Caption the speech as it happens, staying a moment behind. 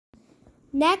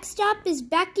Next up is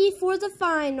Becky for the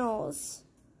finals.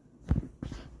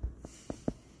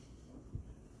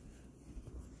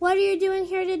 What are you doing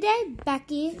here today,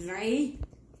 Becky?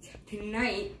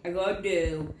 Tonight I'm gonna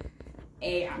do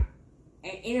I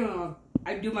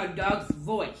do my dog's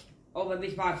voice over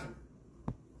this boxing.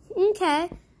 Okay,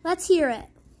 let's hear it.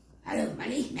 Hello, my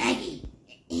name's Maggie,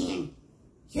 and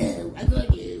so I'm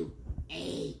gonna do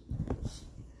a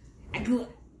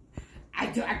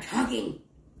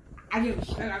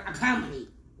comedy.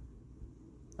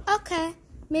 Okay,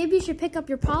 maybe you should pick up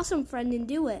your possum friend and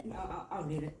do it. I'll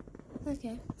do it.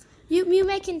 Okay, you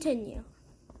may continue.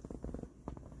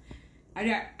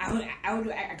 I would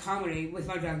do a comedy with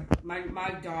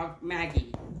my dog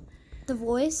Maggie. The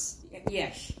voice?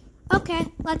 Yes. Okay,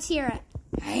 let's hear it.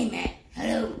 Hi, Matt.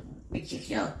 Hello, Big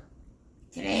Sister.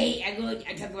 Today I'm going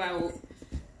to talk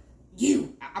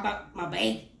about my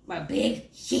big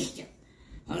sister.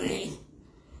 Her name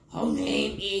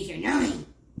is Nine.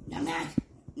 No,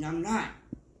 I'm not.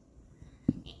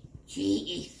 She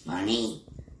is funny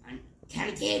and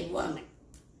talented woman.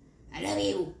 I love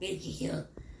you, Big Sister.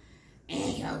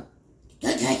 And so,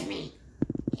 don't touch me.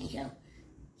 And so,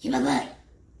 see my butt.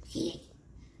 See it.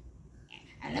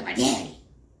 I love my daddy,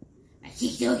 my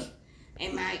sisters,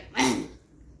 and my mom.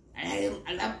 I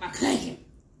love my cousin.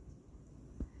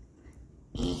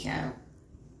 And so,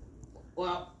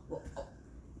 well,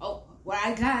 what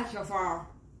I got so far.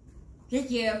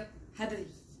 Thank you.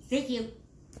 Thank you.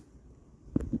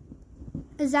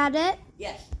 Is that it?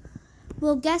 Yes.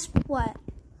 Well, guess what?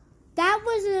 That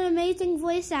was an amazing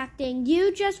voice acting.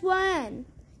 You just won.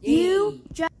 Yay.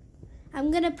 I'm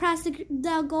going to press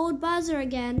the gold buzzer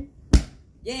again.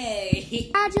 Yay.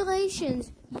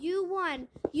 Congratulations. You won.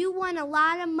 You won a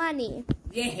lot of money.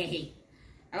 Yay.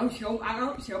 I don't show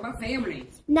my family.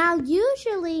 Now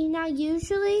usually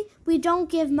we don't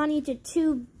give money to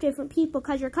two different people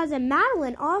because your cousin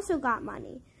Madeline also got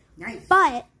money. Nice.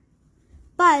 But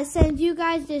since you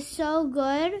guys did so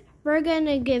good, we're going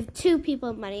to give two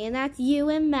people money, and that's you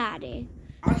and Maddie.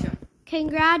 Awesome.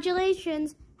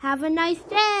 Congratulations. Have a nice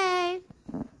day.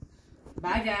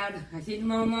 Bye, Dad. I see you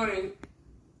tomorrow morning.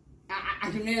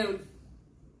 Afternoon.